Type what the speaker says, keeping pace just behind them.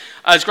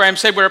As Graham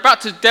said, we're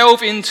about to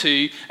delve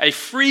into a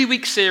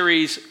 3-week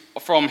series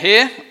from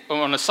here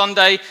on a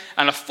Sunday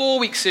and a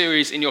 4-week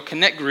series in your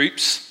Connect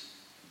groups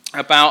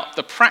about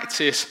the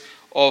practice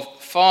of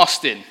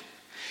fasting.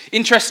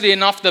 Interestingly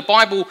enough, the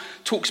Bible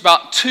talks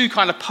about two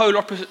kind of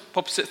polar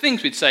opposite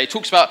things, we'd say. It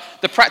talks about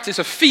the practice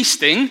of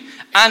feasting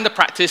and the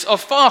practice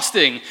of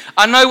fasting.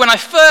 I know when I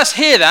first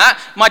hear that,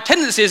 my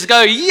tendency is to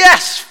go,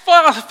 yes,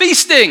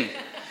 feasting.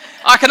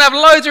 I can have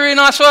loads of really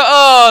nice food.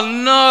 Oh,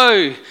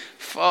 no,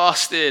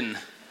 fasting.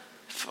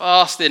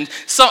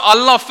 So I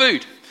love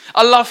food.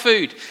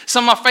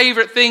 Some of my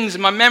favourite things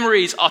in my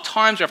memories are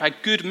times where I've had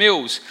good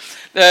meals.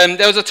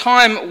 There was a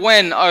time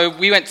when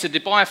we went to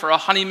Dubai for our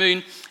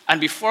honeymoon,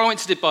 and before I went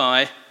to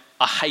Dubai,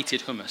 I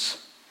hated hummus.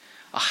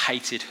 I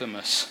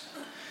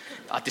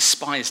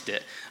despised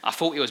it. I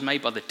thought it was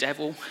made by the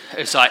devil.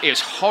 It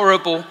was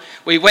horrible.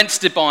 We went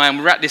to Dubai and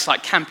we were at this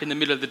camp in the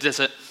middle of the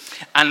desert,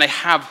 and they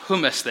have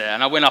hummus there.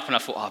 And I went up and I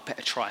thought, I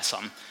better try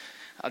some.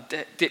 I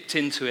dipped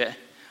into it.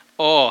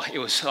 Oh, it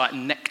was like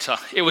nectar.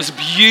 It was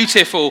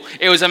beautiful.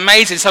 It was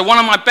amazing. So one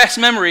of my best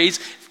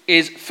memories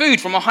is food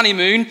from our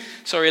honeymoon.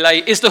 Sorry, Lay,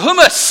 is the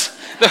hummus.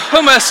 The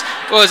hummus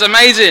was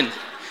amazing.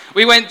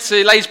 We went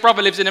to, Lay's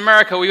brother lives in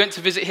America, we went to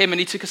visit him and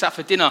he took us out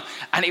for dinner,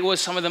 and it was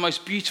some of the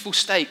most beautiful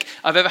steak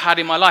I've ever had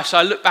in my life. So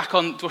I look back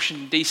on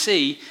Washington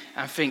DC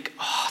and think,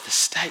 oh, the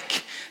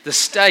steak.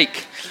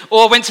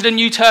 Or I went to the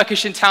new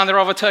Turkish in town. There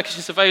are other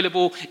Turkishes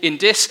available in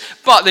Dis,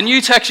 but the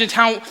new Turkish in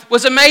town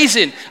was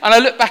amazing. And I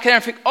look back at it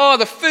and think, oh,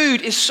 the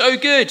food is so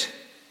good.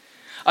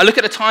 I look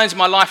at the times in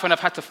my life when I've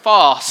had to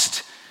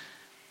fast,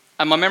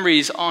 and my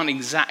memories aren't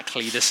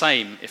exactly the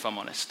same, if I'm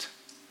honest.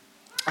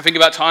 I think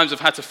about times I've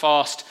had to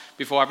fast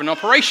before I have an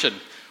operation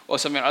or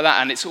something like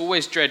that, and it's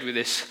always dread with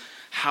this,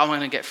 how am I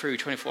going to get through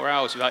 24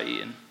 hours without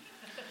eating?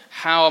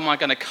 How am I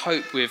going to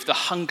cope with the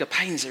hunger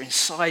pains that are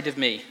inside of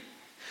me?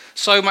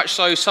 So much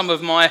so, some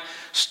of my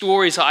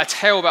stories that I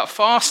tell about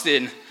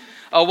fasting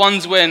are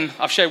ones when,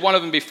 I've shared one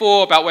of them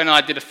before, about when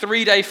I did a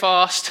 3-day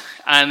fast,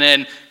 and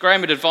then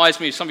Graham had advised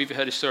me, some of you have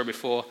heard this story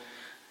before,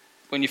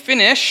 when you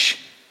finish,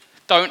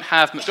 don't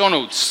have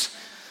McDonald's.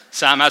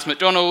 Sam has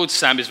McDonald's.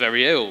 Sam is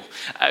very ill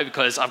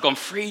because I've gone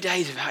 3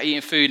 days without eating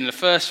food, and the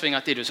first thing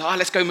I did was,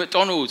 let's go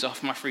McDonald's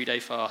after my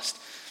 3-day fast.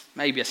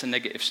 Maybe that's a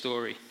negative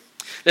story.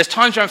 There's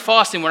times when I'm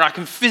fasting where I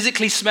can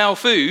physically smell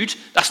food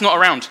that's not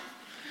around.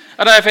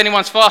 I don't know if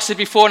anyone's fasted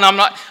before, and I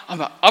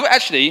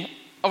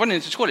went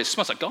into the toilet, it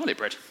smells like garlic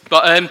bread.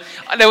 But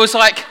there was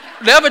the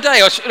other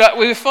day,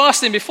 we were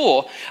fasting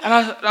before, and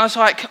I was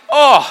like,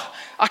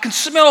 I can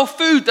smell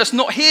food that's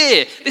not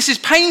here. This is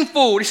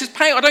painful. I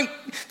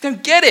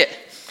don't get it.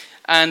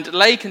 And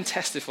Lay can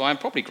testify, and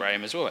probably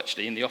Graham as well,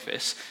 actually, in the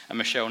office, and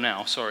Michelle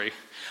now, sorry.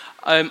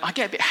 I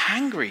get a bit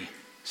hangry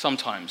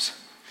sometimes.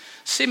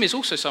 Sim is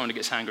also someone who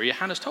gets hangry.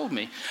 Hannah's told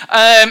me.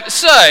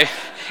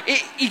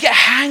 You get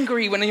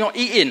hangry when you're not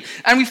eating.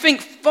 And we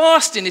think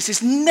fasting is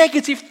this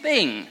negative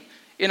thing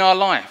in our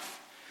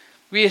life.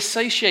 We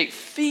associate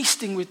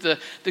feasting with the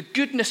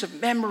goodness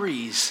of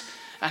memories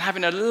and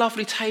having a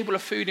lovely table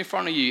of food in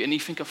front of you, and you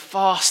think of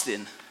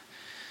fasting.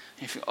 And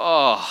you think,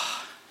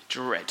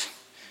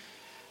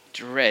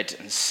 dread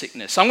and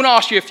sickness. So I'm going to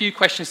ask you a few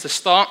questions to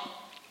start.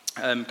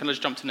 Can I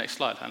just jump to the next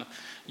slide, Hannah?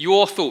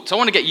 Your thoughts. I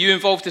want to get you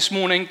involved this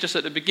morning, just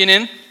at the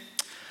beginning.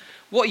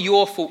 What are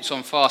your thoughts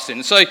on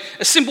fasting? So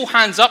a simple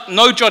hands up,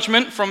 no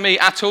judgment from me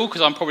at all,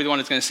 because I'm probably the one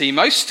who's going to see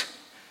most.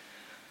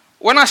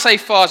 When I say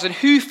fasting,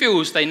 who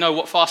feels they know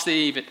what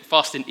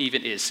fasting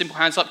even is? Simple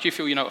hands up, do you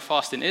feel you know what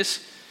fasting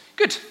is?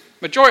 Good.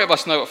 Majority of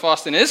us know what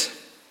fasting is.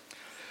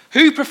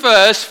 Who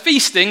prefers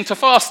feasting to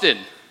fasting?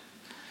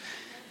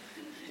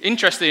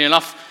 Interestingly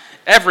enough,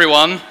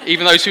 everyone,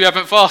 even those who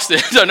haven't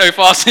fasted, don't know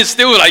fasting,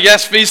 still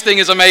yes, feasting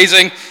is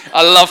amazing.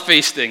 I love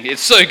feasting.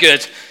 It's so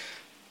good.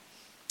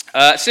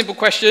 Simple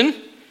question.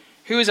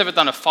 Who has ever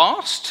done a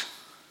fast?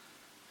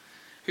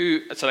 So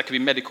that could be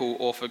medical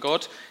or for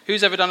God.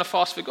 Who's ever done a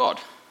fast for God?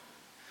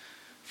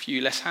 A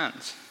few less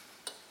hands.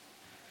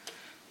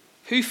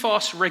 Who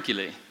fasts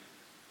regularly?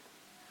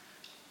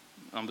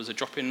 Numbers are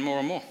dropping more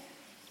and more.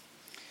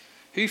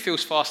 Who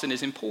feels fasting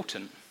is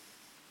important?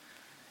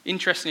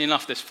 Interestingly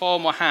enough, there's far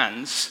more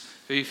hands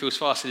for who feels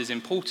fasting is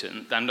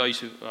important than those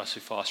who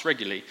fast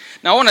regularly.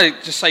 Now, I want to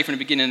just say from the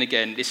beginning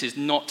again, this is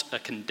not a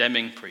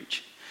condemning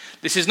preach.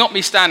 This is not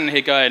me standing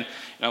here going,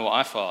 you know what,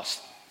 I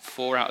fast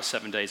 4 out of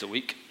 7 days a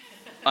week.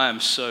 I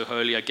am so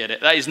holy, I get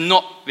it. That is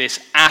not this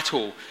at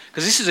all.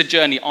 Because this is a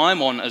journey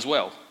I'm on as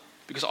well.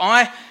 Because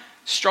I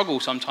struggle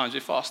sometimes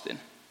with fasting.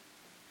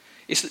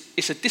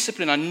 It's a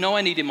discipline I know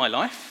I need in my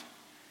life,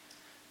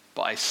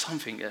 but it's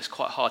something that's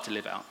quite hard to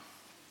live out.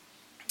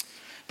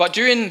 But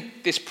during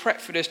this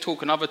prep for this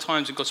talk and other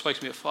times when God spoke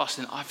to me about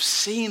fasting, I've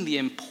seen the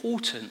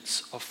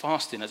importance of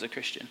fasting as a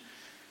Christian.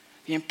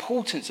 The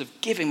importance of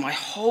giving my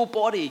whole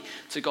body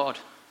to God.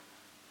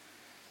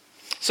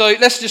 So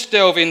let's just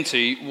delve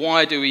into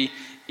why do we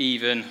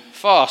even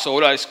fast?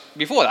 Or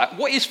before that,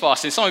 what is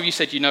fasting? Some of you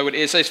said you know what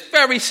it is. So it's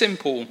very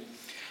simple.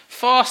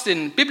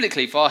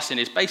 Biblically fasting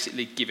is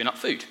basically giving up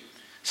food.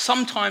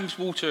 Sometimes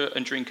water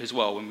and drink as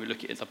well when we look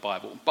at it in the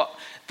Bible. But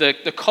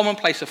the common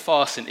place of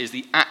fasting is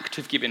the act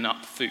of giving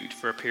up food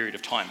for a period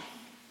of time.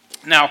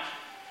 Now,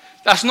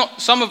 that's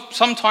not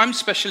sometimes,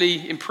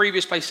 especially in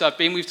previous places I've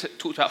been, we've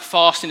talked about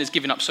fasting as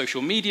giving up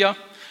social media,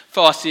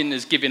 fasting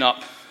as giving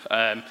up,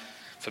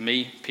 for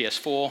me,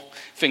 PS4,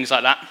 things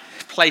like that,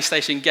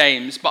 PlayStation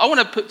games. But I want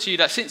to put to you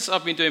that since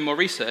I've been doing more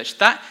research,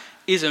 that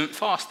isn't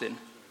fasting.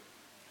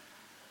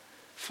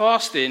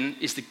 Fasting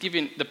is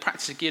the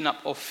practice of giving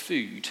up of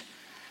food.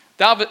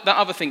 That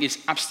other thing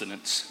is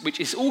abstinence, which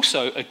is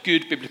also a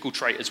good biblical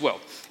trait as well.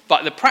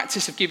 But the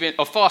practice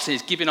of fasting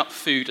is giving up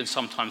food and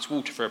sometimes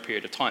water for a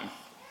period of time.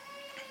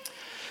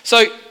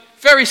 So,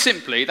 very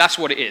simply, that's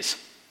what it is.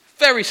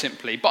 Very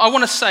simply. But I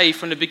want to say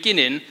from the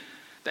beginning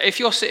that if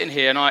you're sitting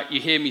here and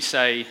you hear me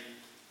say,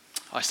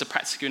 it's the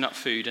practice of giving up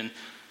food, and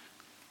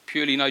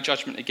purely no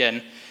judgment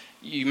again,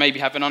 you maybe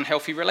have an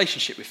unhealthy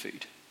relationship with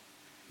food.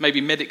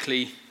 Maybe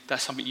medically,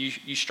 that's something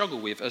you struggle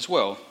with as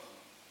well.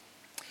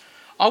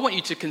 I want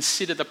you to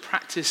consider the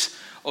practice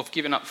of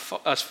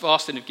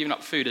fasting, of giving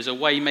up food, as a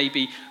way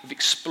maybe of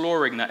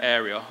exploring that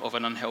area of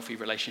an unhealthy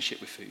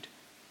relationship with food.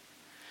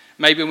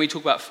 Maybe when we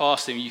talk about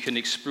fasting, you can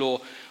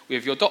explore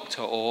with your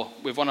doctor or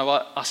with one of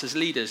us as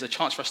leaders, a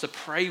chance for us to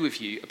pray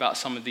with you about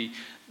some of the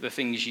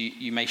things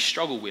you may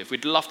struggle with.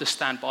 We'd love to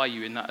stand by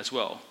you in that as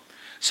well.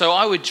 So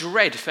I would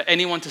dread for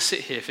anyone to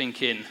sit here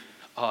thinking,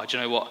 do you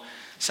know what,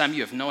 Sam,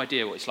 you have no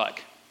idea what it's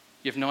like.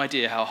 You have no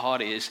idea how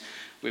hard it is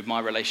with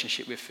my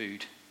relationship with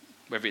food.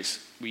 Whether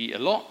it's we eat a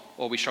lot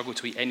or we struggle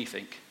to eat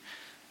anything.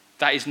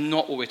 That is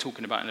not what we're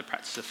talking about in the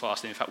practice of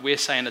fasting. In fact, we're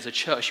saying as a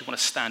church, we want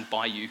to stand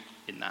by you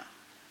in that.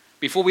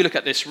 Before we look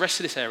at this rest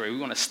of this area, we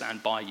want to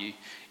stand by you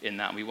in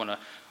that. We want to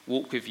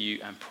walk with you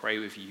and pray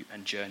with you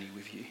and journey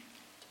with you.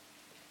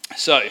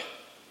 So,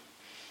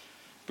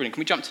 brilliant.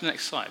 Can we jump to the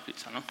next slide,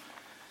 please, Hannah?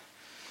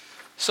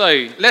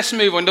 So, let's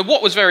move on. The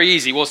what was very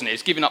easy, wasn't it?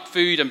 It's giving up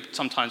food and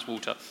sometimes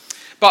water.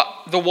 But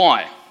the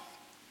why.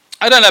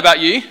 I don't know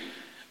about you,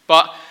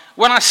 but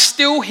when I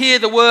still hear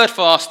the word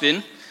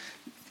fasting,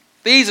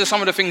 these are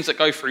some of the things that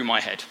go through my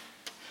head.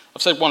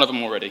 I've said one of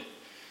them already.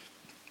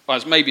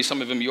 As maybe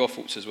some of them are your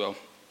thoughts as well.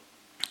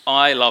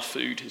 I love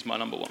food is my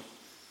number one.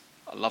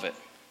 I love it.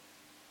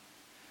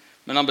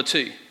 My number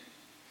two,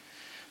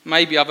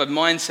 maybe I have a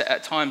mindset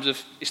at times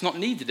of it's not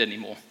needed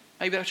anymore.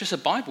 Maybe that's just a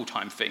Bible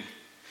time thing.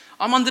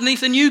 I'm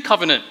underneath a new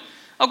covenant.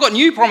 I've got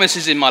new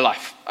promises in my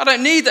life. I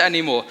don't need that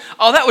anymore.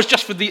 Oh, that was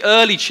just for the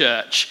early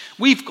church.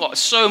 We've got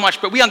so much,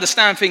 but we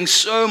understand things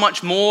so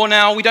much more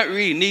now. We don't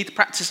really need the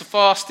practice of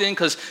fasting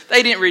because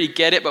they didn't really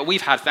get it, but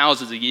we've had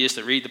thousands of years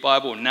to read the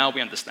Bible and now we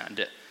understand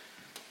it.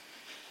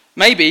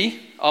 Maybe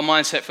our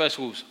mindset first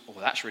of all was,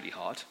 that's really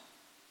hard.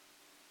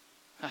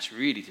 That's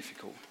really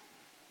difficult.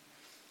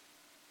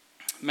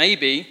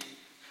 Maybe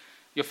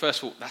your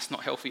first thought, that's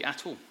not healthy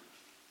at all.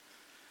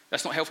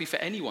 That's not healthy for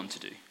anyone to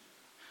do.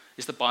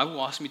 Is the Bible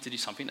asking me to do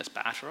something that's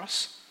bad for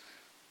us?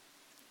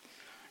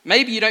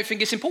 Maybe you don't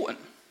think it's important.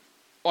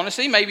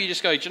 Honestly, maybe you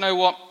just go, do you know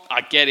what?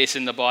 I get it's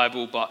in the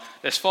Bible, but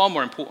there's far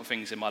more important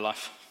things in my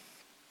life.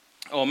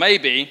 Or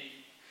maybe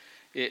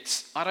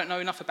it's, I don't know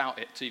enough about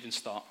it to even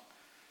start.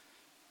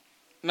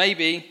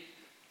 Maybe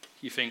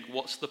you think,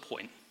 what's the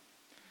point?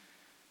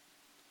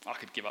 I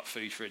could give up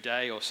food for a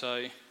day or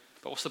so,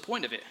 but what's the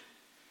point of it?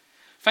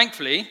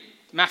 Thankfully,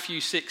 Matthew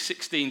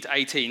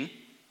 6:16-18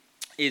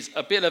 is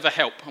a bit of a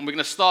help. And we're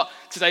going to start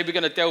today, we're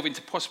going to delve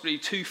into possibly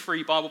 2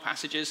 free Bible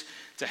passages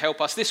to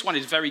help us. This one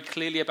is very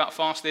clearly about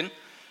fasting,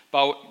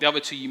 but the other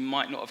two you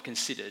might not have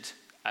considered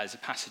as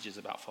passages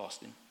about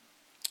fasting.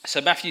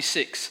 So Matthew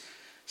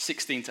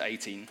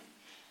 6:16-18,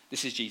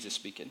 this is Jesus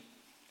speaking.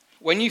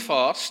 When you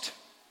fast,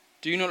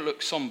 do not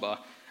look somber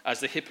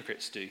as the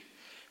hypocrites do,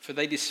 for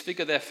they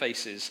disfigure their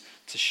faces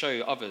to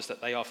show others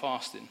that they are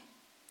fasting.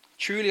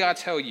 Truly I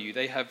tell you,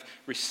 they have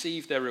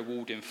received their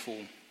reward in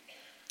full.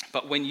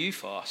 But when you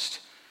fast,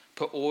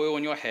 put oil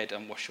on your head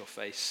and wash your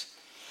face,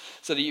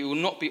 so that it will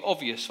not be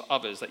obvious for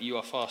others that you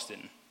are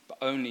fasting, but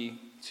only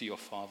to your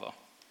Father,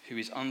 who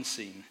is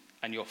unseen,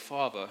 and your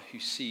Father who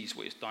sees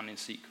what is done in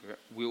secret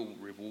will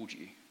reward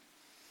you.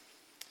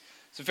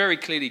 So very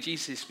clearly,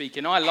 Jesus is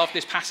speaking. I love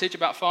this passage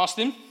about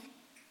fasting,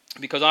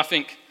 because I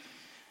think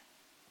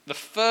the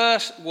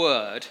first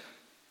word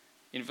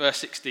in verse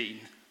 16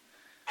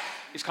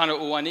 is kind of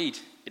all I need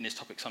in this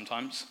topic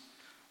sometimes.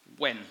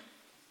 When.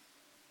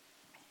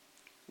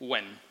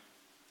 When.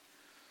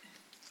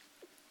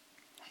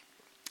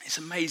 It's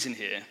amazing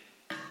here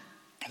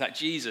that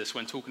Jesus,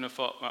 when talking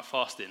about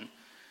fasting,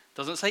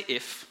 doesn't say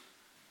if,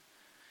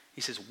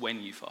 he says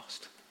when you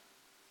fast.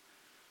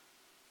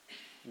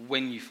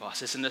 When you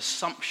fast. It's an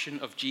assumption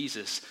of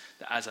Jesus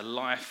that as a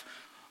life,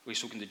 we're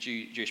talking to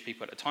Jewish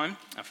people at the time,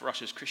 and for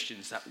us as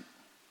Christians, that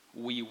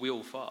we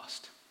will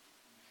fast.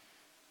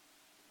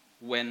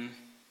 When,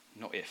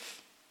 not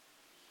if.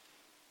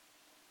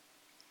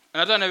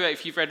 And I don't know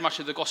if you've read much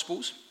of the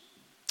Gospels,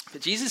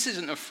 but Jesus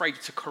isn't afraid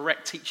to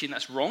correct teaching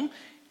that's wrong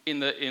in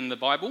the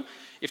Bible.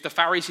 If the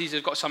Pharisees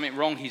have got something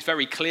wrong, he's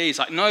very clear. He's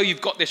like, no,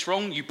 you've got this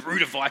wrong, you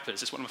brood of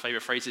vipers. That's one of my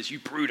favorite phrases, you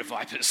brood of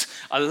vipers.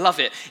 I love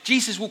it.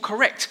 Jesus will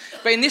correct.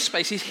 But in this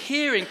space, he's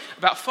hearing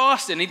about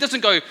fasting. He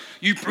doesn't go,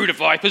 you brood of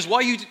vipers, why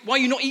are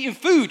you not eating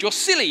food? You're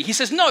silly. He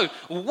says, no,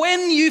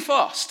 when you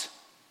fast.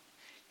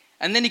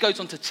 And then he goes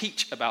on to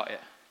teach about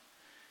it.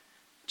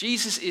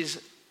 Jesus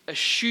is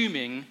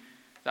assuming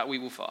that we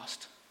will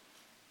fast.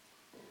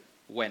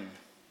 When,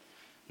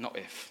 not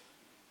if.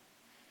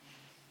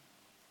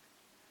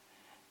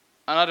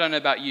 And I don't know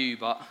about you,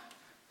 but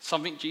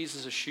something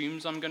Jesus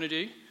assumes I'm going to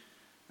do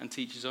and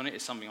teaches on it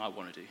is something I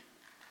want to do.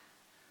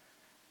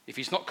 If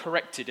he's not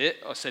corrected it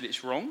or said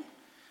it's wrong, and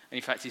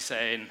in fact he's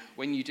saying,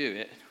 when you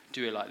do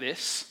it like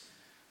this,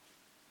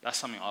 that's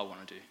something I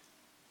want to do.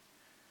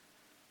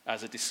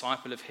 As a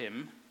disciple of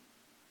him,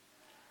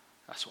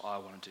 that's what I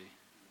want to do.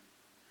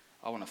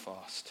 I want to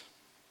fast.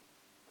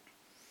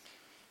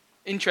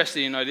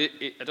 Interesting, I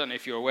don't know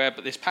if you're aware,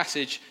 but this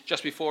passage,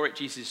 just before it,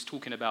 Jesus is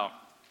talking about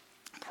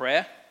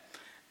prayer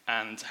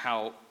and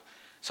how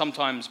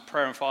sometimes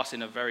prayer and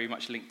fasting are very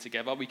much linked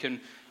together.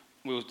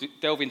 We'll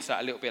delve into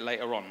that a little bit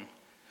later on,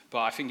 but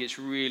I think it's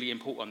really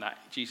important that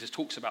Jesus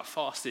talks about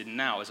fasting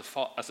now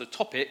as a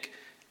topic,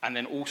 and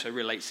then also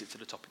relates it to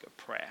the topic of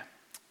prayer,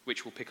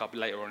 which we'll pick up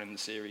later on in the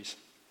series.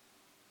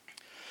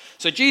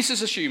 So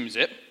Jesus assumes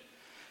it.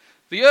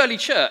 The early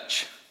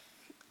church,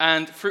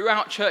 and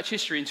throughout church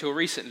history until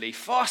recently,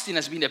 fasting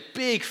has been a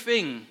big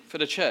thing for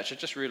the church. I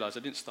just realised I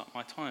didn't start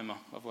my timer,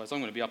 otherwise I'm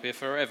going to be up here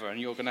forever and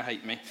you're going to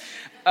hate me.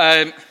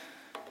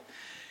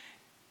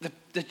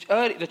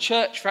 The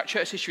church, throughout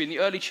church history, in the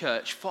early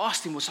church,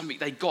 fasting was something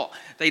they got.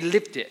 They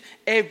lived it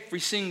every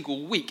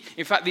single week.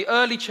 In fact, the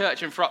early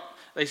church, and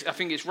I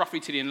think it's roughly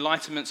to the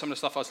Enlightenment, some of the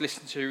stuff I was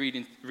listening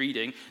to,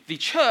 reading, the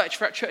church,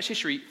 throughout church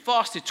history,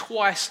 fasted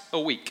twice a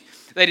week.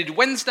 They did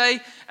Wednesday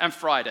and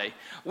Friday.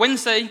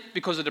 Wednesday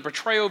because of the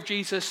betrayal of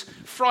Jesus,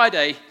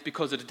 Friday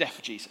because of the death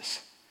of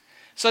Jesus.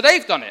 So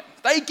they've done it.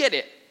 They get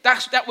it.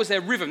 That was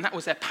their rhythm. That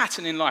was their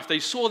pattern in life. They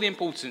saw the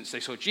importance.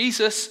 They saw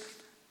Jesus,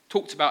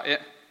 talked about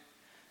it,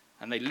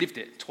 and they lived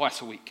it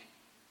twice a week.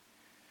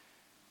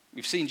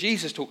 We've seen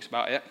Jesus talks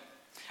about it,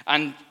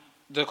 and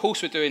the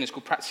course we're doing is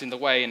called Practicing the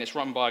Way, and it's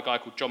run by a guy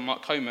called John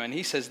Mark Comer, and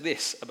he says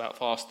this about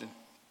fasting.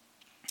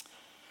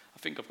 I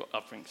think I've got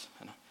other things.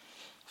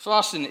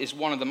 Fasting is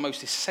one of the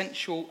most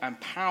essential and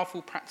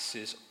powerful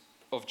practices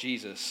of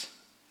Jesus,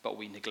 but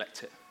we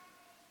neglect it.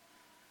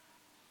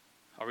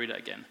 I'll read it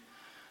again.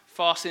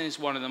 Fasting is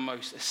one of the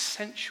most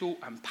essential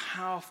and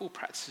powerful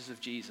practices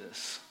of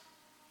Jesus,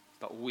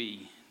 but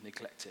we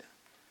neglect it.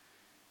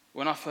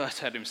 When I first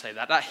heard him say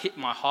that hit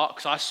my heart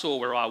because I saw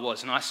where I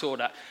was, and I saw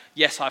that,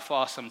 yes, I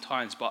fast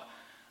sometimes, but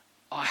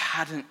I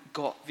hadn't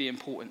got the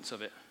importance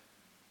of it.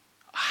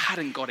 I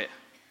hadn't got it.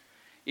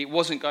 It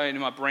wasn't going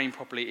in my brain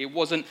properly. I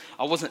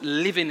wasn't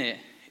living it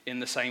in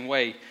the same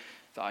way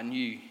that I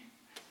knew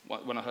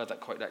when I heard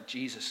that quote, that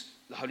Jesus,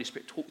 the Holy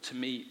Spirit, talked to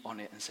me on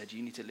it and said,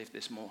 you need to live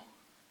this more.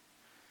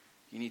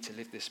 You need to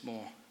live this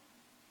more.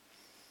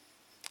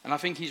 And I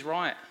think he's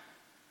right,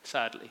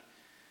 sadly.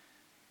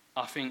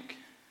 I think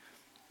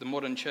the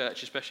modern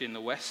church, especially in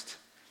the West,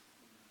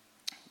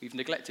 we've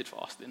neglected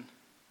fasting.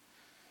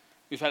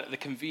 We've let the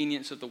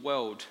convenience of the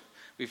world,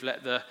 we've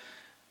let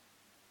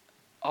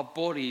our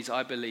bodies,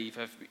 I believe,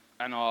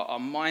 and our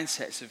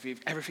mindsets,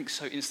 everything's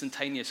so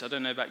instantaneous. I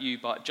don't know about you,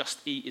 but Just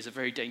Eat is a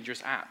very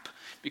dangerous app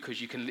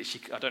because you can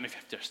literally, I don't know if you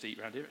have Just Eat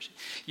around here actually.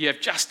 You have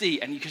Just Eat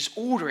and you can just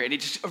order it and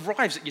it just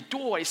arrives at your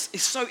door.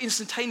 It's so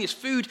instantaneous.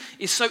 Food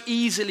is so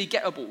easily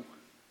gettable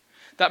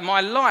that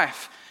my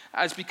life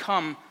has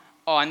become,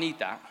 oh, I need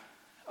that.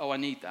 Oh, I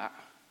need that.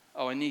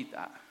 Oh, I need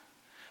that.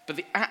 But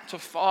the act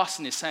of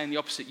fasting is saying the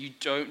opposite. You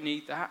don't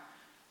need that.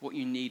 What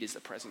you need is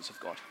the presence of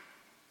God.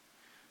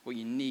 What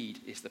you need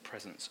is the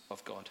presence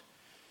of God.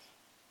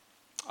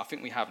 I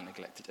think we have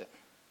neglected it.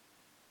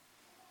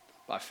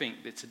 But I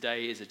think that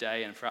today is a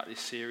day, and throughout this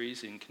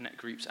series in Connect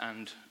groups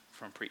and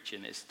from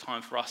preaching, it's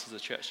time for us as a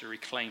church to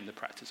reclaim the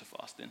practice of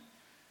fasting.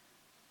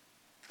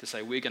 To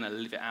say we're going to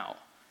live it out.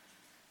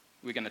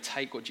 We're going to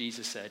take what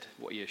Jesus said,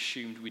 what he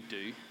assumed we'd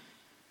do,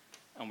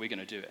 and we're going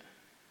to do it.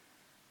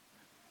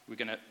 We're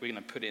going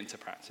to put it into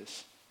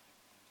practice.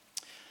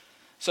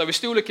 So we're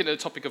still looking at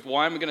the topic of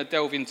wine. We're going to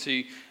delve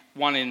into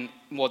one in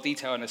more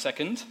detail in a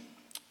second.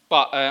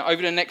 But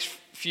over the next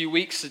few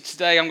weeks, so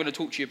today I'm going to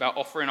talk to you about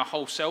offering our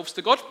whole selves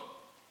to God.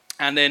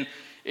 And then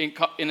in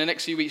the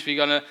next few weeks, we're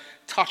going to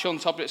touch on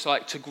topics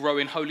like to grow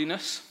in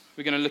holiness.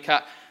 We're going to look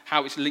at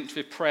how it's linked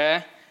with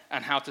prayer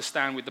and how to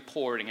stand with the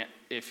poor in it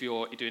if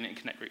you're doing it in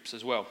Connect groups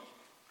as well.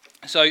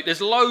 So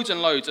there's loads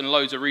and loads and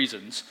loads of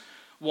reasons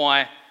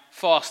why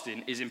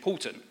fasting is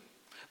important.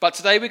 But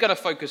today we're going to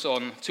focus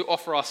on to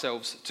offer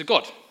ourselves to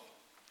God.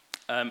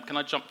 Can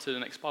I jump to the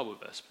next Bible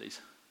verse,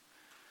 please?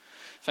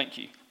 Thank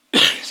you.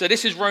 So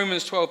this is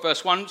Romans 12,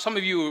 verse 1. Some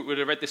of you would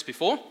have read this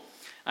before,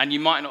 and you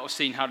might not have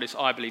seen how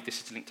I believe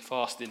this is linked to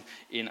fasting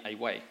in a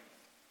way.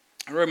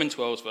 Romans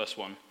 12, verse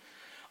 1.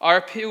 I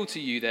appeal to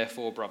you,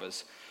 therefore,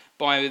 brothers,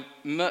 by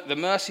the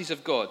mercies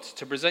of God,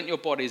 to present your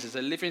bodies as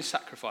a living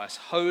sacrifice,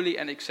 holy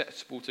and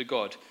acceptable to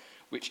God,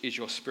 which is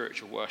your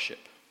spiritual worship.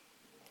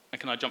 And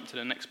can I jump to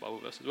the next Bible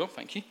verse as well?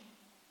 Thank you.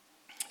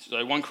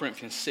 So 1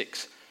 Corinthians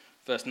 6,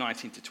 verse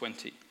 19 to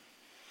 20.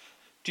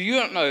 Do you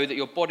not know that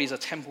your bodies are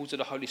temples of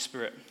the Holy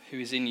Spirit who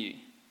is in you,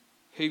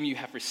 whom you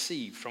have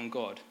received from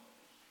God?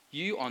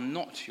 You are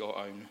not your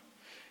own.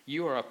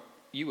 You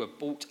were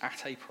bought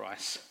at a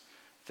price.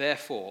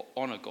 Therefore,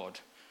 honor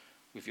God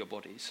with your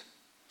bodies.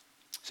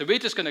 So we're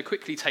just going to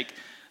quickly take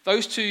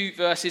those two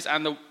verses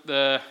and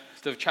the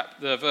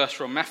verse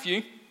from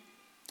Matthew.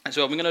 And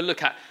so we're going to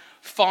look at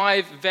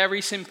 5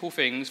 very simple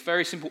things,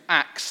 very simple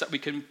acts that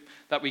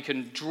we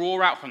can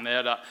draw out from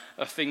there that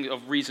are things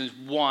of reasons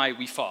why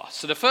we fast.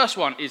 So the first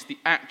one is the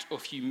act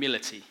of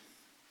humility.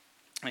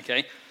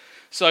 Okay,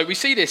 so we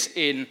see this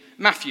in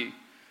Matthew.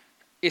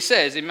 It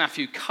says in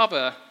Matthew,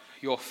 cover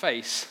your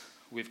face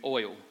with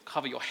oil,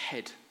 cover your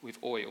head with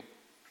oil.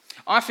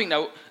 I think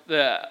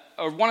that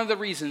one of the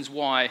reasons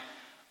why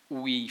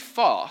we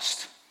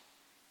fast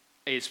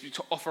is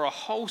to offer our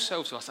whole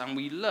selves to us, and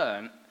we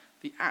learn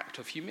the act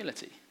of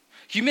humility.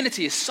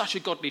 Humility is such a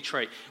godly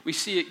trait. We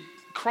see it,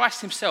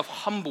 Christ himself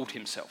humbled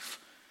himself.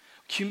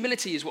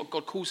 Humility is what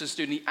God calls us to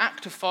do, and the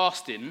act of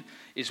fasting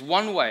is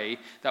one way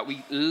that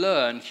we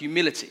learn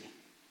humility.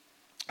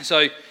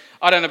 So,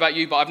 I don't know about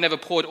you, but I've never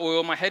poured oil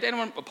on my head.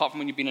 Anyone, apart from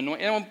when you've been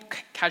anointed, anyone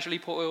casually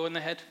pour oil on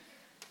their head?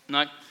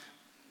 No?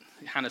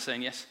 Hannah's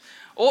saying yes.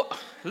 Or,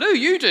 Lou,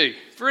 you do.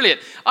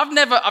 Brilliant. I've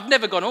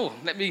never gone,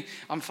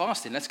 I'm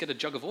fasting, let's get a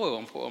jug of oil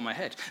and put it on my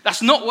head.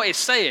 That's not what it's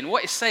saying.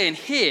 What it's saying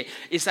here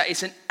is that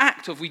it's an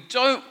act of, we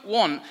don't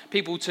want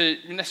people to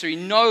necessarily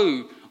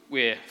know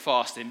we're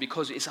fasting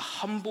because it's a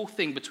humble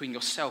thing between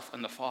yourself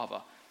and the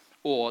Father,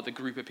 or the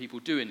group of people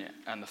doing it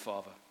and the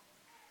Father.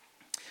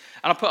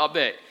 And I put up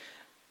there,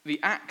 the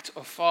act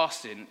of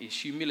fasting is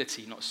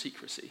humility, not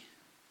secrecy.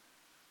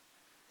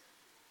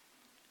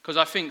 Because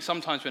I think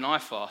sometimes when I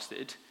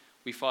fasted,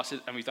 we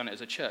fasted, and we've done it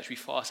as a church, we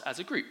fast as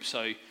a group.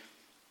 So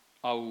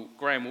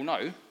Graham will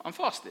know I'm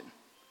fasting,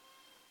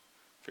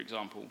 for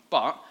example.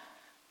 But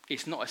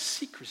it's not a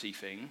secrecy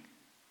thing,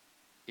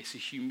 it's a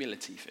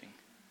humility thing.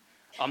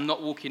 I'm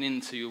not walking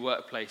into a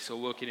workplace or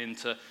walking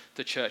into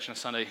the church on a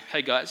Sunday,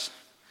 hey guys,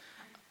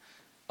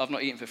 I've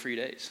not eaten for 3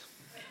 days.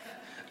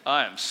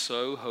 I am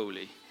so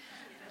holy.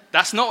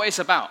 That's not what it's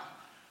about.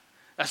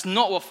 That's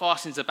not what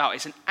fasting is about.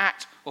 It's an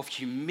act of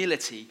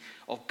humility,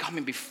 of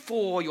coming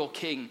before your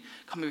King,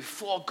 coming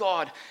before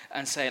God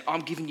and saying,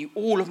 I'm giving you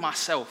all of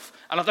myself.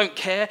 And I don't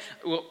care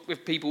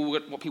what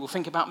people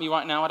think about me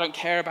right now. I don't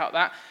care about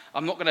that.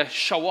 I'm not going to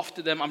show off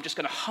to them. I'm just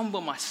going to humble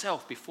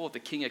myself before the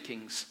King of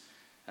Kings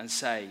and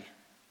say,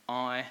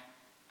 I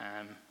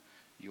am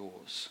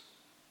yours.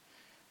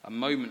 A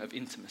moment of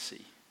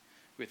intimacy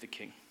with the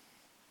King.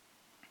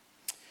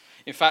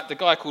 In fact, the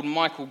guy called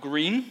Michael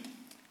Green,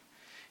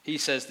 he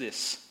says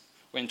this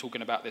when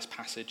talking about this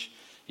passage.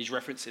 He's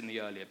referencing the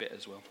earlier bit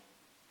as well.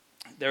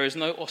 There is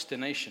no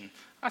ostination.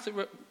 I had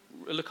to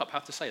look up how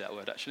to say that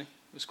word, actually.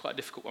 It was quite a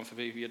difficult one for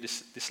me if you're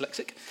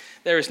dyslexic.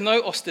 There is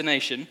no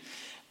ostination.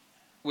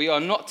 We are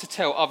not to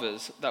tell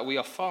others that we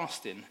are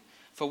fasting,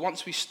 for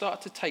once we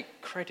start to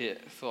take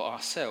credit for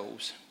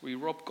ourselves, we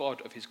rob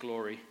God of his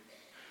glory.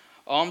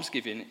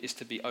 Almsgiving is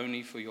to be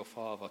only for your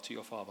Father, to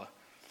your Father.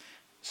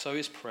 So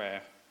is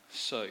prayer.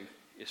 So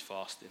is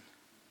fasting.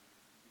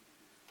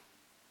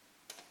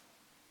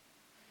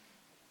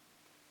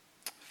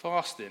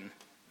 Fasting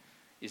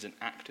is an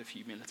act of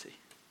humility.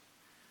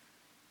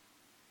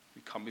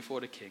 We come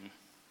before the King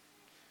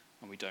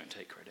and we don't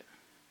take credit.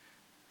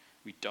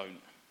 We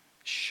don't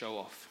show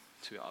off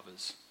to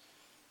others.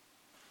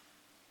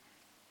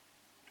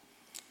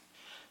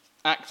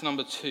 Act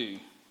number 2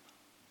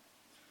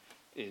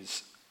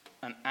 is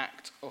an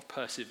act of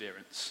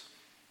perseverance.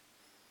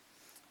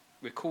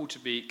 We're called to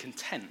be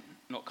content,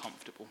 not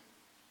comfortable.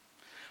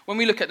 When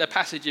we look at the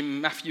passage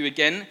in Matthew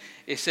again,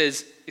 it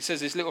says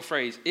this little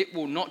phrase, it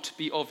will not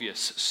be obvious,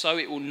 so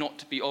it will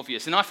not be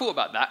obvious. And I thought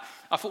about that.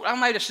 I thought, oh,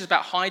 maybe that's just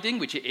about hiding,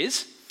 which it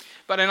is.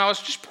 But then I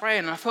was just praying,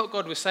 and I felt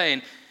God was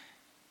saying,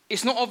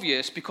 it's not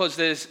obvious because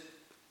there's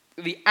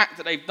the act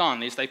that they've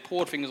done is they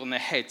poured things on their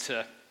head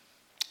to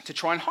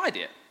try and hide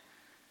it.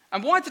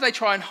 And why did they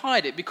try and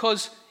hide it?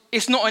 Because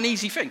it's not an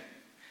easy thing.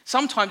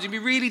 Sometimes it can be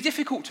really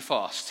difficult to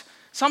fast.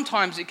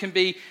 Sometimes it can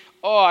be,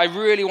 oh, I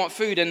really want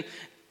food, and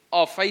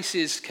our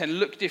faces can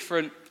look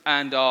different,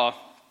 and I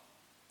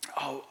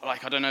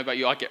don't know about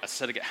you, I get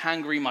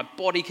hangry, my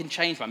body can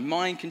change, my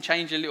mind can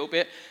change a little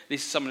bit.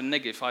 This is some of the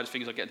negative side of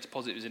things. I'll get into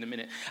positives in a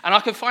minute. And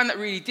I can find that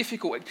really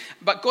difficult.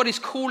 But God is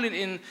calling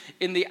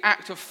in the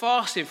act of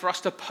fasting for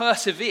us to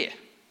persevere.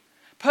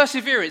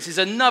 Perseverance is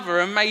another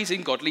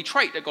amazing godly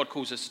trait that God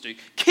calls us to do.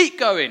 Keep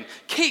going,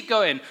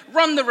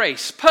 run the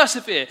race,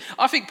 persevere.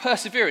 I think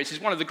perseverance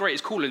is one of the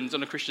greatest callings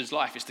on a Christian's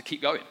life, is to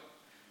keep going.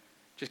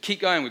 Just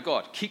keep going with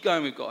God, keep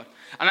going with God.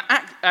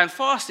 And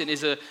fasting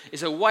is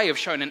a way of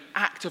showing an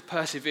act of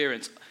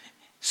perseverance.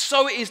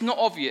 So it is not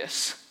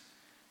obvious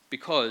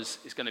because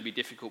it's going to be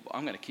difficult, but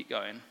I'm going to keep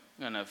going. I'm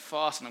going to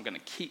fast and I'm going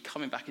to keep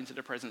coming back into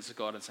the presence of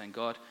God and saying,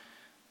 God,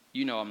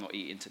 you know I'm not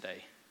eating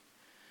today.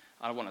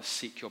 I want to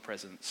seek your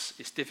presence.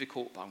 It's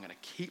difficult, but I'm going to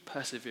keep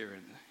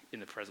persevering in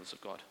the presence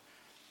of God.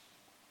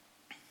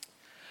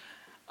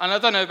 And I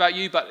don't know about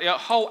you, but the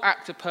whole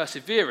act of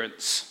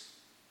perseverance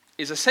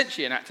is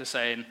essentially an act of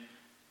saying,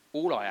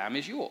 all I am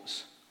is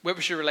yours. Whether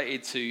it's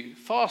related to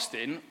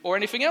fasting or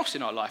anything else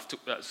in our life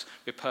that's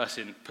we're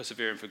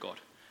persevering for God.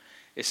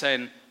 It's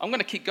saying, I'm going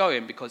to keep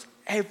going because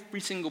every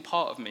single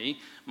part of me,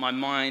 my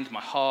mind,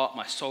 my heart,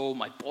 my soul,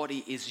 my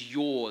body is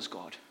yours,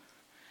 God.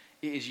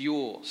 It is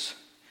yours.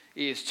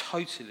 It is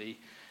totally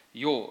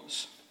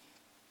yours.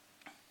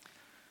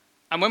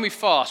 And when we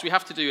fast, we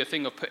have to do a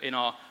thing of putting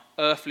our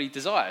earthly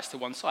desires to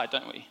one side,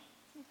 don't we?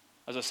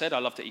 As I said, I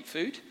love to eat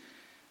food.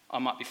 I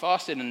might be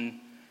fasting, and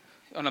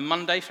on a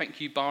Monday, thank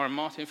you, Bar and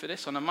Martin, for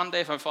this. On a Monday,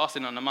 if I'm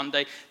fasting on a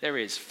Monday, there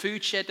is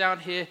food shed down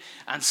here,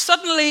 and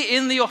suddenly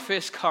in the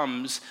office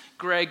comes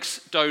Greg's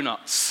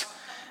Donuts.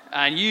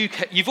 And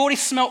you've already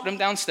smelt them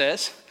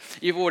downstairs.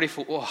 You've already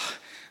thought, oh,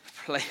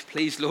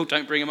 please, Lord,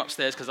 don't bring them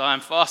upstairs because I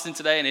am fasting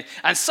today.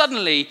 And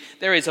suddenly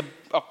there is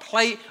a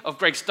plate of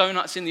Greg's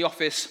Donuts in the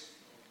office.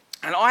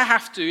 And I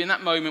have to, in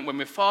that moment when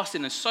we're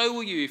fasting, and so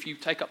will you if you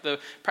take up the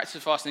practice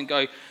of fasting and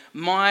go,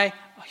 my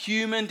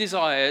human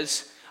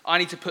desires, I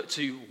need to put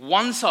to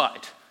one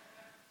side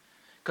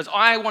because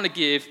I want to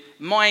give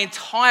my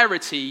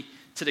entirety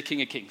to the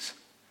King of Kings.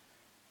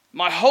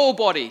 My whole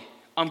body,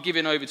 I'm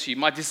giving over to you.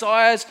 My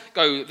desires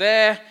go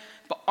there,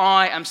 but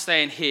I am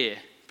staying here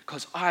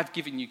because I have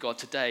given you, God,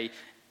 today,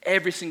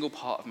 every single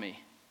part of me,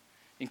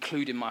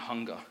 including my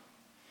hunger.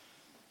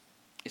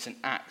 It's an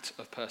act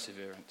of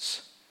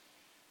perseverance.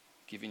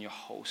 Giving your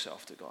whole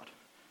self to God.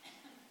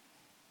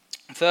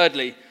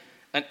 Thirdly,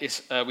 and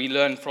we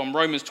learn from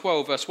Romans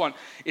 12, verse 1,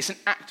 it's an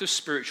act of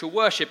spiritual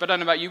worship. I don't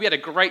know about you, we had a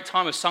great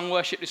time of sung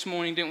worship this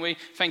morning, didn't we?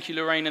 Thank you,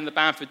 Lorraine and the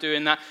band, for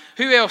doing that.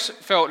 Who else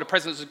felt the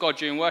presence of God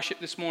during worship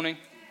this morning?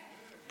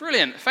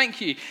 Brilliant, thank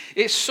you.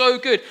 It's so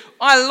good.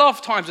 I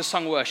love times of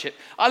sung worship.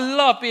 I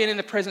love being in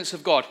the presence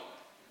of God.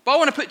 But I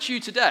want to put to you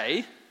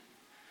today,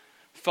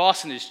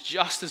 fasting is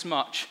just as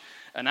much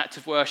an act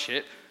of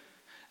worship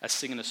as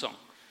singing a song.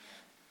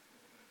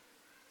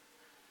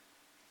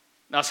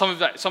 Now, some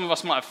of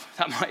us might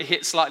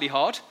hit slightly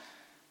hard,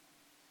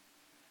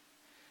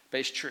 but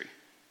it's true.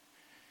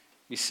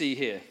 We see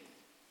here,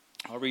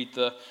 I'll read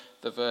the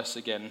verse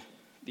again,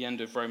 the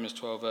end of Romans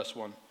 12, verse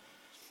 1.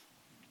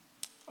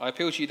 I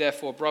appeal to you,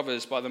 therefore,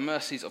 brothers, by the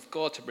mercies of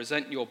God, to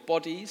present your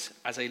bodies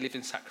as a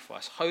living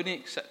sacrifice, holy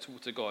and acceptable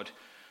to God,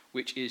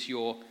 which is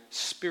your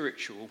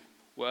spiritual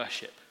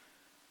worship.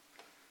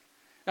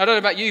 Now, I don't know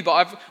about you,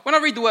 but when I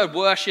read the word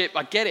worship,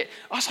 I get it.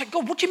 I was like,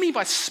 God, what do you mean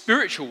by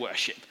spiritual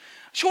worship?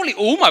 Surely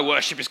all my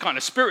worship is kind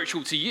of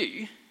spiritual to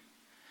you.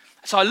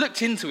 So I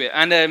looked into it,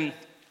 and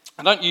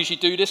I don't usually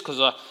do this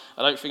because I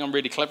don't think I'm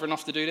really clever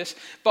enough to do this,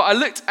 but I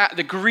looked at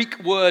the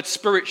Greek word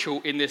spiritual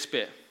in this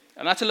bit.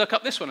 And I had to look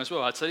up this one as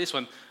well. I'd say this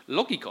one,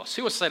 logikos.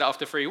 Who wants to say that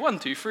after three? 1,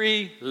 2,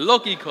 3,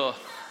 logikos.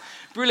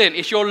 Brilliant.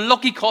 It's your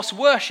logikos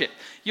worship.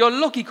 Your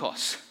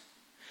logikos.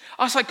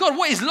 I was like, God,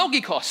 what is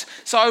logikos?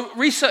 So I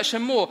researched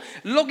some more.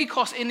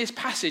 Logikos in this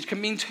passage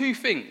can mean two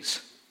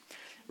things.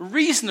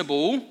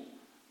 Reasonable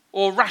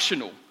or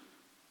rational.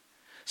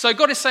 So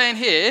God is saying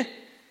here,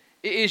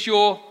 it is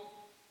your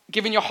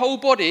giving your whole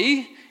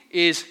body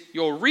is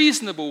your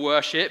reasonable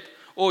worship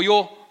or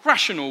your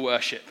rational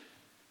worship.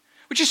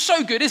 Which is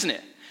so good, isn't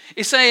it?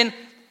 It's saying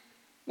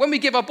when we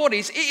give our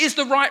bodies, it is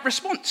the right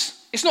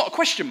response. It's not a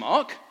question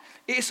mark.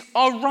 It's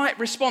our right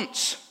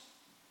response.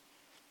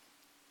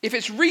 If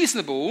it's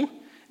reasonable, it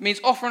means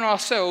offering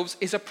ourselves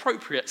is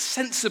appropriate,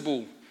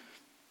 sensible,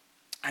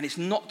 and it's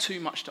not too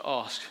much to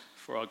ask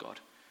for our God.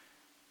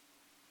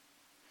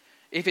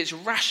 If it's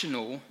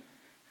rational,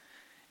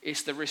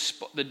 it's the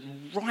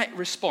right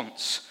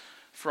response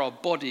for our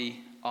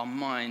body, our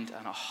mind,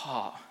 and our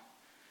heart.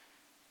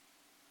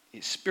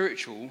 It's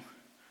spiritual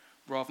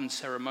rather than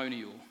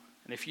ceremonial.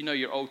 And if you know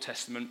your Old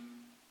Testament,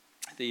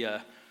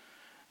 there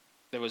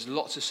was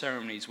lots of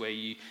ceremonies where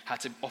you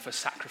had to offer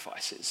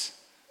sacrifices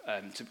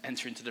to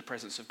enter into the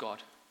presence of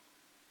God.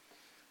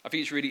 I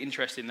think it's really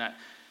interesting that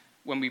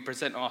when we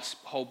present our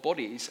whole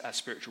bodies as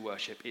spiritual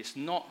worship, it's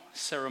not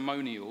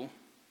ceremonial,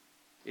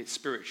 it's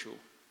spiritual.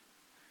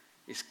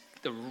 It's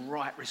the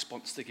right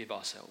response to give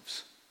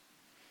ourselves.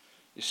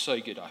 It's so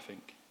good, I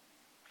think.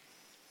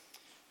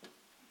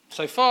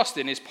 So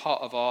fasting is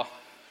part of our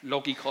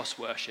logikos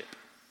worship.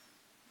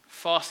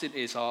 Fasting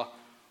is our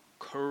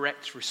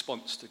correct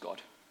response to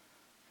God.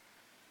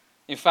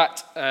 In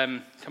fact,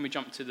 can we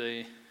jump to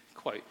the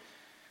quote?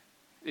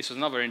 This was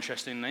another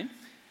interesting name.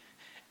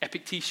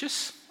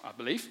 Epictetus, I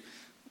believe.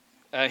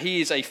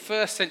 He is a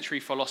first century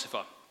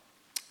philosopher.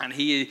 And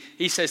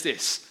he says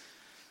this.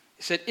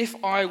 He said,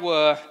 if I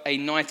were a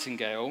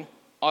nightingale,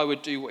 I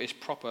would do what is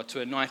proper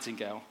to a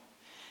nightingale.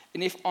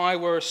 And if I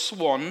were a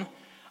swan,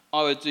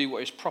 I would do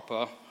what is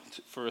proper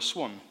for a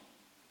swan.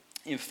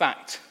 In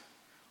fact,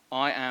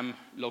 I am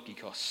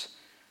logikos,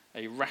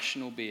 a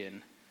rational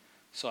being,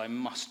 so I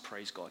must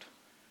praise God.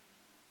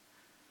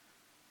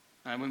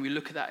 And when we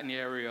look at that in the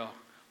area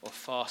of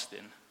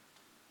fasting,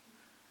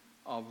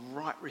 our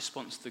right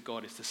response to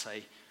God is to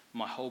say,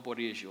 my whole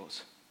body is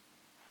yours.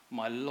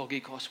 My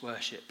logikos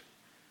worship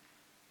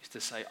is to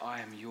say,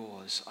 I am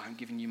yours. I'm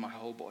giving you my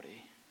whole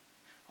body.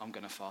 I'm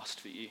going to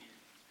fast for you.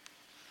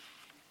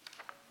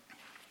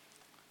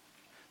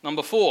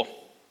 Number 4,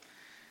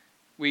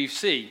 we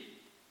see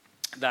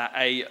that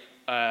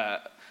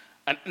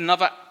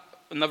another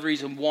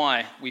reason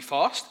why we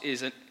fast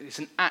is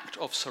an act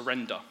of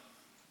surrender.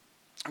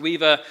 We've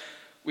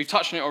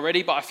touched on it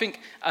already, but I think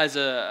as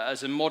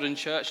a modern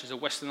church, as a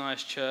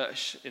westernized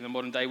church in the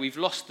modern day, we've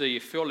lost the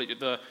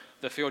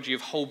theology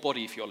of whole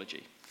body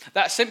theology.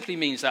 That simply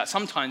means that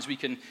sometimes we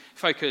can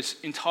focus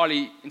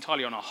entirely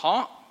on our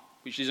heart,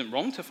 which isn't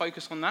wrong to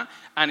focus on that,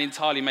 and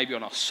entirely maybe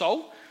on our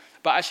soul.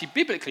 But actually,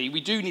 biblically, we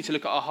do need to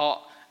look at our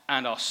heart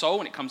and our soul,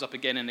 and it comes up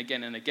again and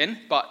again and again.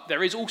 But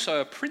there is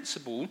also a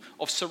principle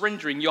of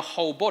surrendering your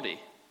whole body.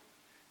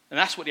 And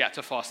that's what the act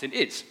of fasting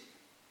is.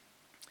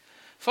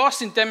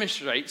 Fasting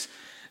demonstrates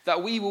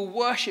that we will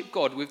worship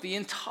God with the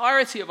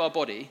entirety of our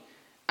body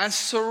and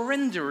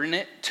surrendering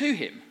it to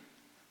him.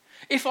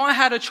 If I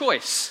had a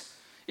choice,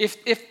 if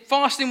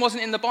fasting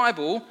wasn't in the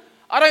Bible,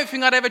 I don't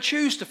think I'd ever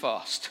choose to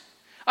fast.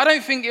 I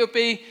don't think it would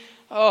be,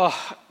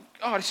 oh,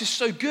 this is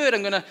so good,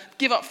 I'm going to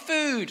give up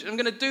food, I'm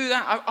going to do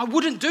that. I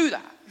wouldn't do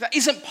that. That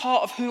isn't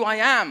part of who I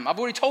am. I've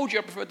already told you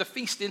I prefer the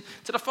feasting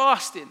to the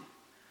fasting.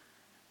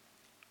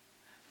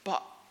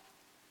 But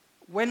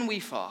when we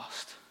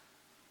fast,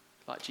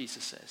 like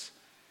Jesus says,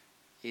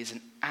 it is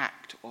an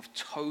act of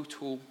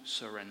total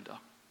surrender.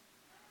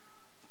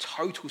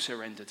 Total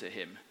surrender to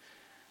him.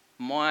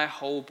 My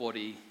whole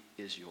body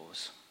is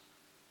yours.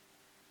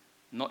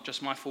 Not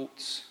just my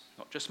thoughts,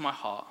 not just my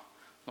heart,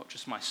 not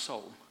just my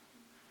soul,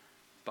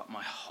 but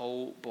my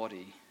whole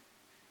body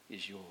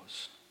is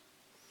yours.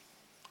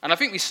 And I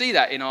think we see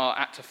that in our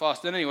act of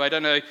fasting anyway. I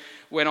don't know,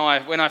 when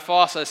I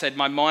fast, as I said,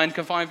 my mind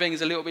can find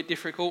things a little bit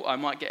difficult. I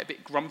might get a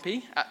bit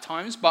grumpy at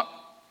times, but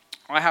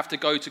I have to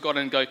go to God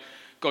and go,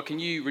 God, can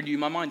you renew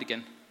my mind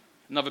again?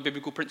 Another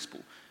biblical principle.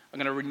 I'm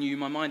going to renew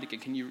my mind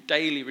again. Can you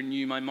daily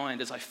renew my mind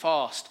as I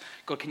fast?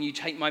 God, can you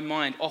take my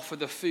mind off of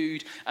the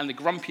food and the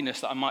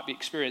grumpiness that I might be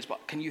experiencing?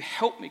 But can you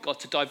help me, God,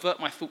 to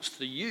divert my thoughts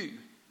to you?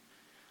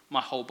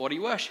 My whole body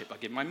worship, I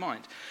give my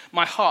mind.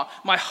 My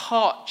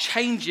heart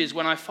changes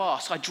when I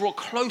fast. I draw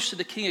close to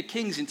the King of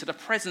Kings, into the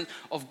presence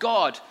of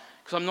God.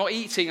 Because I'm not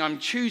eating, I'm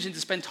choosing to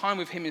spend time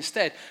with him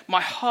instead.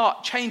 My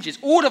heart changes.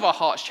 All of our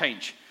hearts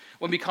change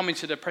when we come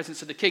into the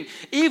presence of the King.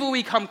 Either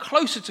we come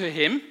closer to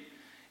him,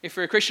 if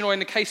we're a Christian, or in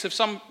the case of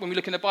some, when we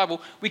look in the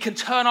Bible, we can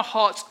turn our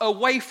hearts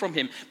away from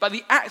him. But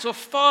the act of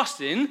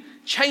fasting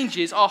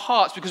changes our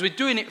hearts because we're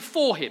doing it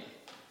for him.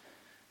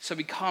 So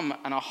we come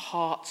and our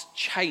hearts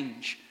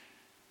change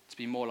to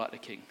be more like the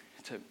King,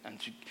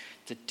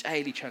 to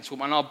daily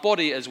transform. And our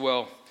body as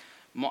well,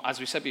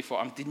 as we said before,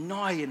 I'm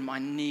denying my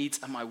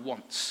needs and my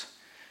wants.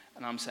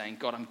 And I'm saying,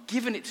 God, I'm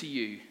giving it to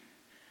you,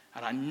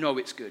 and I know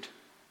it's good.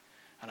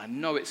 And I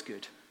know it's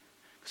good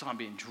because I'm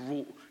being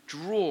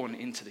drawn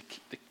into the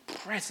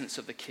presence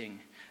of the King.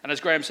 And as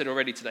Graham said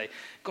already today,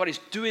 God is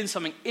doing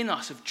something in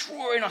us of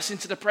drawing us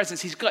into the presence.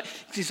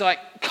 He's like,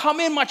 come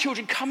in, my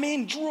children, come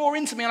in, draw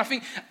into me. And I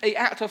think the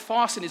act of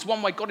fasting is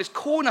one way God is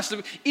calling us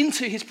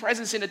into his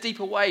presence in a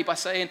deeper way by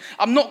saying,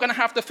 I'm not going to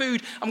have the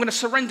food. I'm going to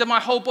surrender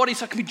my whole body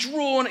so I can be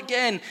drawn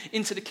again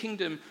into the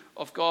kingdom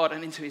of God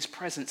and into his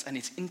presence and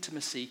his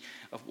intimacy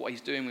of what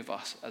he's doing with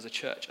us as a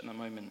church at the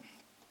moment.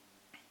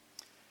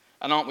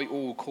 And aren't we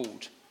all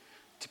called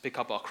to pick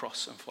up our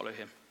cross and follow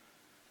him?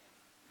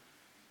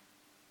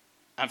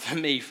 And for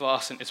me,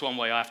 fasting is one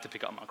way I have to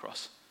pick up my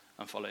cross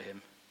and follow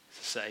him.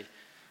 To say,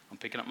 I'm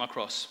picking up my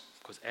cross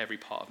because every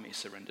part of me is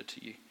surrendered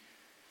to you.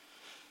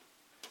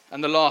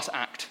 And the last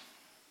act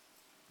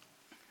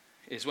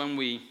is when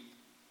we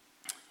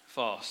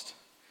fast,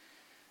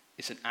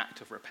 it's an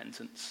act of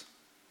repentance.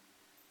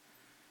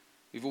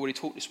 We've already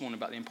talked this morning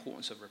about the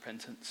importance of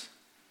repentance.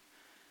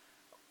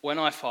 When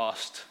I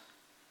fast,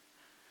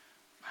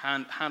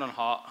 hand on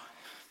heart,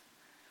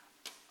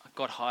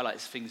 God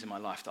highlights things in my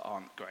life that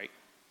aren't great.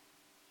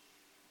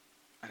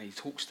 And he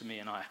talks to me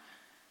and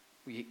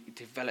he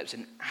develops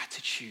an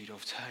attitude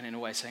of turning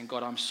away, saying,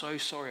 God, I'm so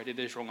sorry I did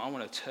this wrong. I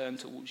want to turn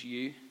towards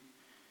you.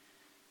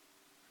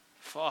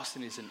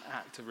 Fasting is an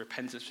act of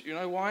repentance. You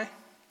know why?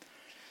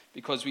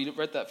 Because we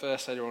read that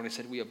verse later on, it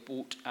said we are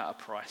bought at a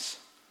price.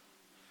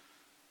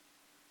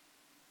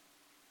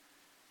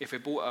 If we're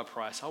bought at a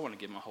price, I want to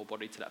give my whole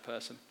body to that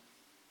person.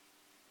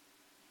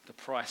 The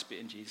price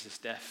being Jesus'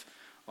 death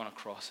on a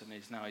cross, and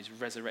he's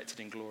resurrected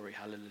in glory.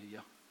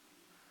 Hallelujah.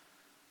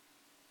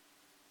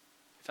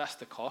 If that's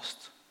the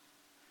cost,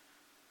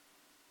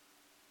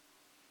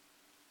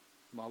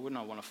 why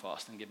wouldn't I want to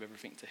fast and give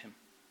everything to him?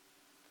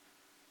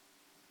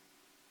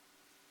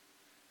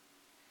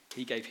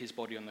 He gave his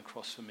body on the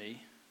cross for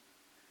me.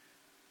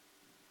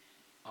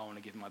 I want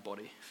to give my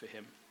body for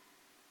him.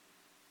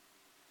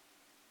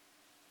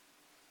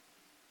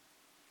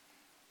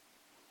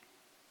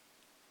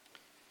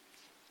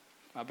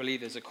 I believe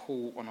there's a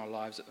call on our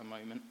lives at the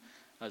moment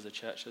as a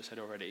church, as I said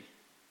already,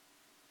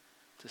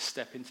 to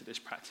step into this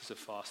practice of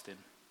fasting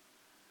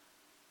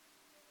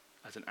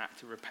as an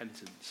act of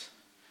repentance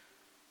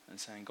and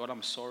saying, God,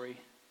 I'm sorry.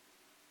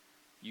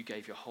 You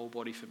gave your whole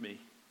body for me.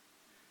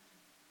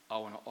 I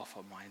want to offer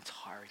my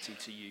entirety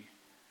to you.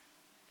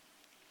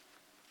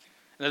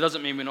 And that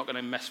doesn't mean we're not going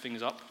to mess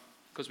things up,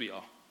 because we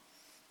are,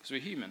 because we're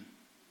human.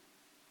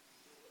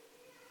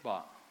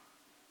 But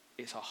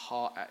it's a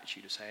heart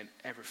attitude of saying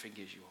everything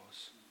is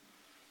yours.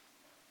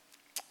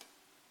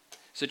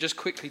 So just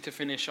quickly to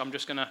finish, I'm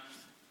just going to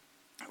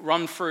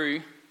run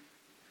through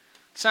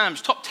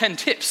Sam's top 10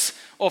 tips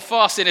of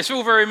fasting. It's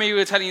all very me.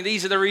 We're telling you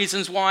these are the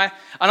reasons why.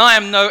 And I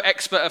am no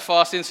expert at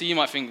fasting, so you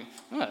might think,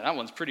 oh, that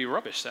one's pretty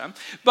rubbish, Sam.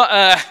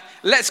 But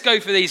let's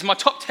go for these. My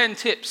top 10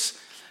 tips.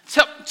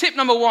 Tip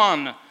number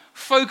 1,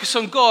 focus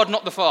on God,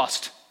 not the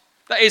fast.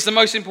 That is the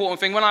most important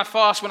thing. When I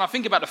fast, when I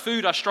think about the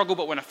food, I struggle.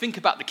 But when I think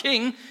about the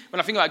King, when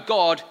I think about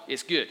God,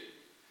 it's good.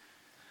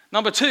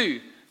 Number 2,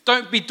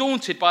 don't be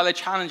daunted by the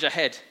challenge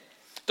ahead.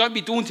 Don't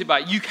be daunted by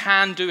it. You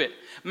can do it.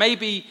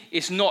 Maybe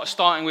it's not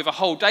starting with a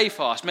whole day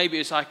fast. Maybe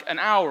it's like an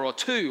hour or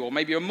 2, or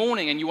maybe a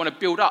morning and you want to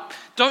build up.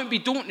 Don't be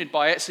daunted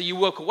by it so you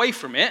work away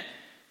from it.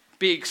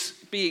 Be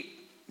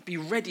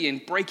ready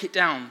and break it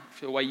down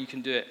for the way you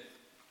can do it.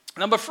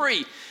 Number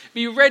 3,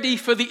 be ready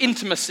for the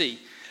intimacy.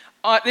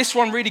 This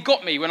one really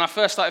got me when I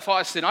first started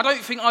fasting. I don't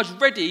think I was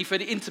ready for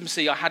the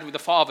intimacy I had with the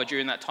Father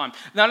during that time.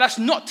 Now, that's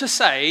not to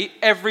say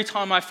every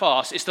time I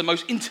fast, it's the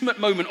most intimate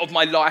moment of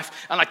my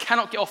life and I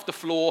cannot get off the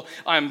floor,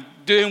 I'm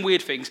doing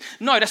weird things.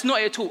 No, that's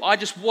not it at all. I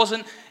just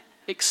wasn't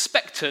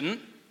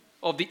expectant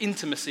of the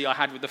intimacy I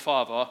had with the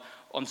Father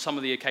on some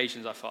of the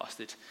occasions I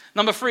fasted.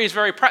 Number 3 is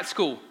very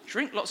practical.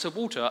 Drink lots of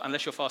water,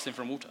 unless you're fasting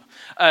from water.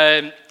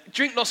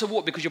 Drink lots of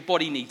water because your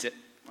body needs it.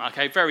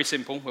 Okay, very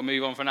simple. We'll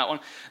move on from that one.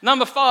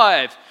 Number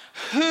 5,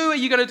 who are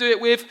you going to do it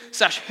with?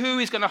 / who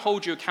is going to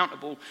hold you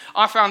accountable?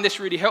 I found this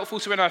really helpful.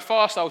 So when I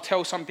fast, I'll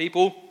tell some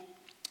people,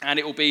 and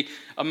it will be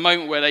a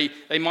moment where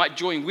they might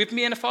join with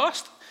me in a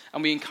fast,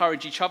 and we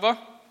encourage each other,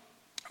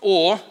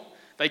 or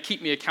they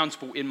keep me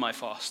accountable in my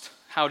fast.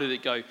 How did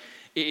it go?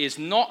 It is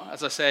not,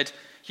 as I said,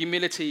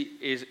 humility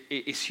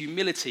is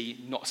humility,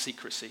 not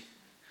secrecy.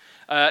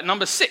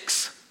 Number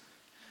 6,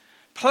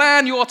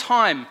 plan your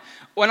time.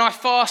 When I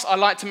fast, I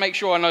like to make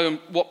sure I know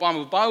what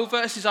Bible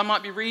verses I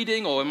might be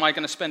reading, or am I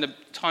going to spend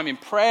time in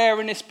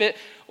prayer in this bit,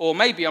 or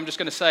maybe I'm just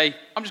going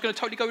to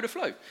totally go with the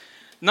flow.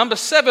 Number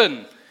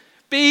 7,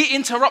 be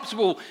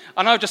interruptible.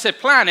 I know I've just said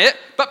plan it,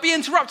 but be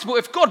interruptible.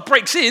 If God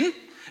breaks in,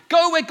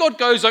 go where God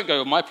goes. Don't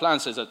go, my plan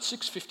says at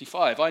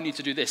 6:55, I need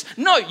to do this.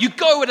 No, you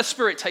go where the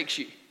Spirit takes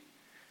you.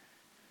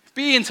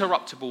 Be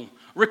interruptible.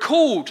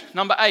 Record.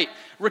 Number 8,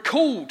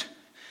 record.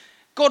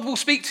 God will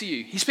speak to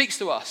you. He speaks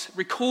to us.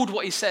 Record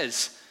what he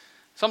says.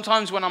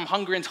 Sometimes when I'm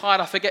hungry and tired,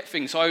 I forget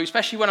things. So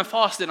especially when I'm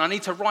fasting, I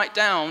need to write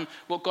down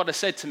what God has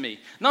said to me.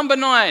 Number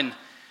 9,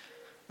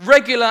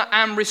 regular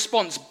and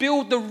response.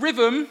 Build the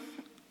rhythm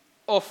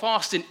of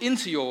fasting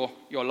into your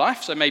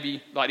life. So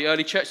maybe like the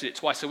early church did it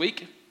twice a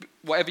week.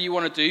 Whatever you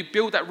want to do,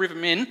 build that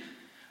rhythm in.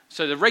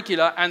 So the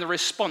regular and the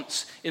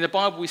response. In the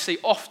Bible, we see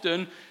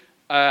often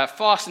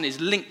fasting is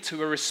linked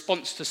to a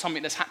response to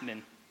something that's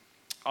happening.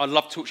 I'd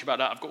love to talk to you about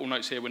that. I've got all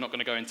notes here. We're not going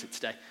to go into it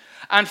today.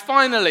 And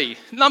finally,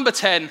 number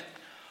 10,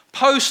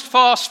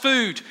 post-fast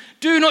food.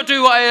 Do not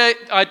do what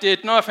I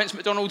did. No offense,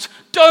 McDonald's.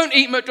 Don't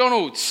eat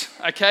McDonald's,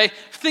 okay?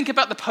 Think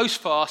about the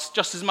post-fast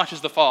just as much as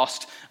the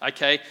fast,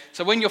 okay?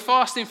 So when you're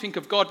fasting, think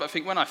of God, but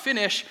think when I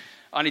finish,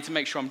 I need to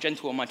make sure I'm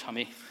gentle on my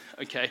tummy,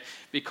 okay?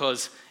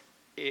 Because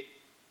it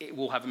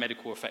will have a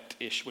medical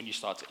effect-ish when you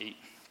start to eat.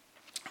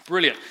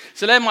 Brilliant.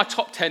 So they're my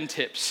top 10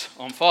 tips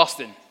on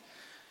fasting.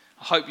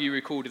 I hope you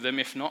recorded them.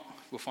 If not,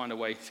 we'll find a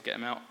way to get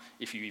them out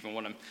if you even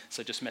want them.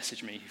 So just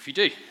message me if you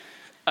do.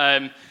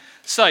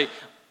 So,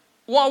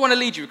 what I want to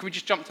lead you, can we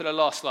just jump to the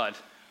last slide?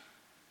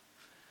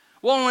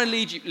 What I want to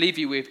leave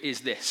you with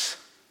is this.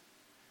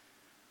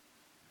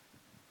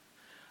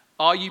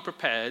 Are you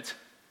prepared,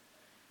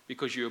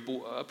 because you were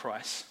bought at a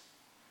price,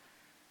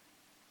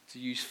 to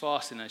use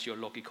fasting as your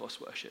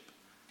logikos worship,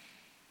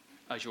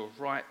 as your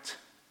right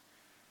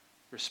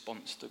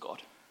response to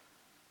God?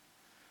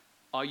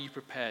 Are you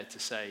prepared to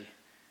say,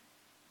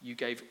 you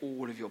gave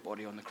all of your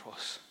body on the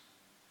cross?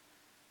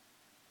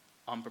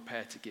 I'm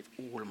prepared to give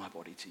all of my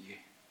body to you.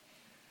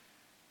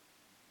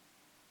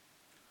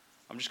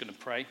 I'm just going to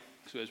pray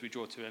so as we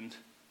draw to end.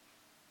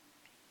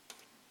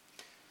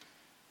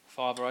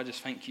 Father, I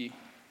just thank you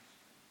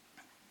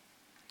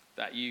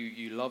that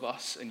you love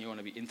us and you want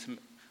to be intimate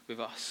with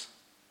us.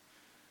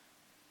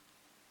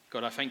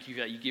 God, I thank you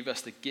that you give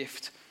us the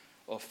gift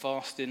of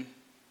fasting.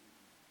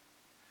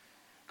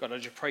 God, I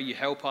just pray you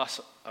help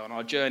us on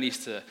our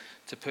journeys to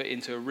put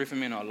into a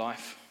rhythm in our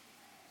life.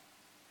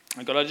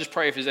 And God, I just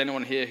pray if there's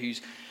anyone here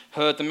who's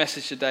heard the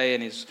message today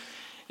and is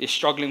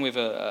struggling with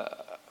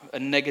a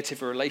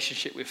negative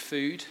relationship with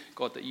food,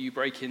 God, that you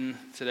break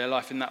into their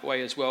life in that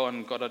way as well.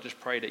 And God, I just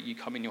pray that you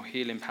come in your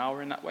healing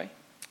power in that way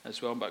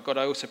as well. But God,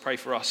 I also pray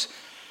for us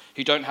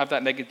who don't have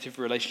that negative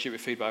relationship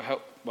with food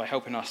by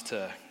helping us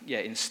to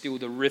instill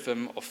the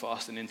rhythm of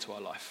fasting into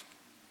our life.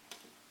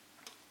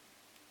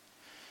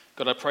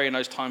 God, I pray in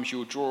those times you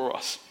will draw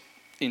us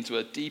into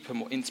a deeper,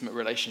 more intimate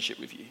relationship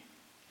with you.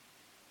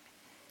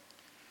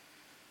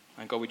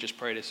 And God, we just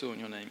pray this all in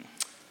your name.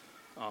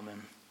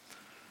 Amen.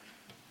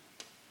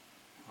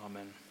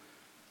 Amen.